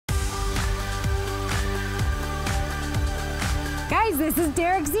guys, this is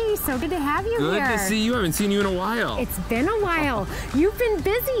Derek Z. So good to have you here. Good to see you. I haven't seen you in a while. It's been a while. You've been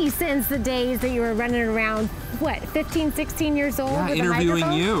busy since the days that you were running around, what, 15, 16 years old? Yeah, with interviewing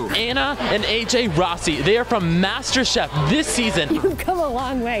a you. Anna and AJ Rossi, they are from MasterChef this season. You've come a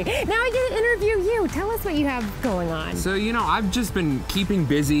long way. Now I get to interview you. Tell us what you have going on. So, you know, I've just been keeping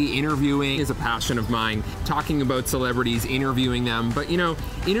busy. Interviewing is a passion of mine. Talking about celebrities, interviewing them, but, you know,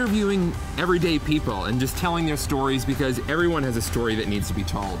 interviewing everyday people and just telling their stories, because everyone has a story that needs to be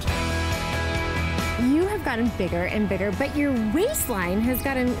told. You have gotten bigger and bigger, but your waistline has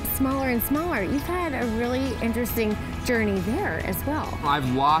gotten smaller and smaller. You've had a really interesting journey there as well. I've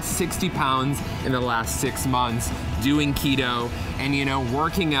lost 60 pounds in the last 6 months doing keto and, you know,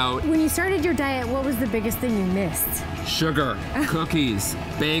 working out. When you started your diet, what was the biggest thing you missed? Sugar, cookies,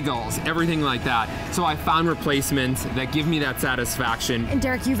 bagels, everything like that. So I found replacements that give me that satisfaction. And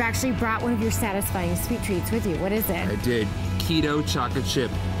Derek, you've actually brought one of your satisfying sweet treats with you. What is it? I did. Keto chocolate chip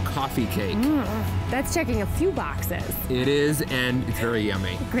coffee cake. That's checking a few boxes. It is, and it's very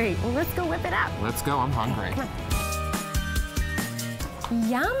yummy. Great. Well, let's go whip it up. Let's go. I'm hungry.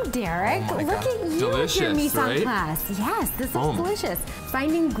 Yum, Derek. Oh my Look God. at you Delicious, with your mise en right? place. Yes, this is delicious.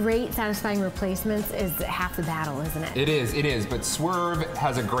 Finding great, satisfying replacements is half the battle, isn't it? It is, but Swerve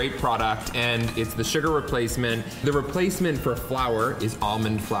has a great product, and it's the sugar replacement. The replacement for flour is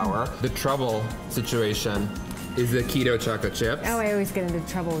almond flour. The trouble situation is the keto chocolate chips. Oh, I always get into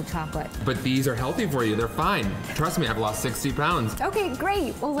trouble with chocolate. But these are healthy for you. They're fine. Trust me, I've lost 60 pounds. Okay,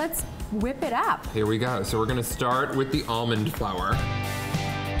 great. Well, let's whip it up. Here we go. So we're gonna start with the almond flour.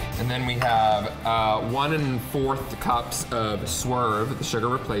 And then we have 1 1/4 cups of Swerve, the sugar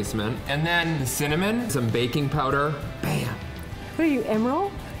replacement. And then the cinnamon, some baking powder. Bam. What are you,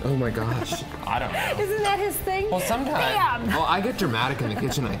 Emerald? Oh my gosh, I don't know. Isn't that his thing? Well, sometimes. Bam! Well, I get dramatic in the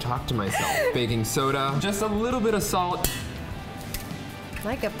kitchen. I talk to myself. Baking soda, just a little bit of salt.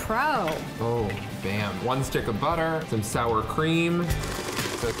 Like a pro. Oh, bam. 1 stick of butter, some sour cream.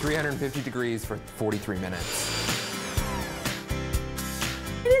 So 350 degrees for 43 minutes.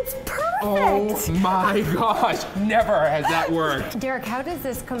 It's perfect. Oh my gosh, never has that worked. Derek, how does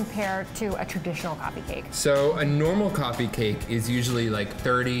this compare to a traditional coffee cake? So a normal coffee cake is usually like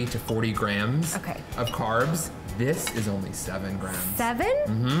 30 to 40 grams of carbs. This is only 7 grams. 7?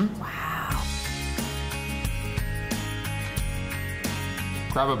 Mm-hmm. Wow.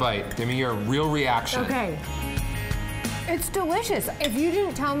 Grab a bite. Give me your real reaction. Okay. It's delicious. If you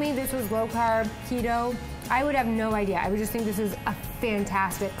didn't tell me this was low carb, keto, I would have no idea. I would just think this is a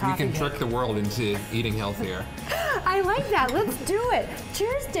fantastic coffee We can cake. trick the world into eating healthier. I like that. Let's do it.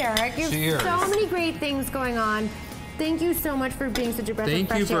 Cheers, Derek. You Cheers. have so many great things going on. Thank you so much for being such a breath of fresh air.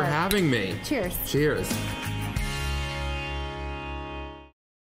 Thank you for having me. Cheers. Cheers.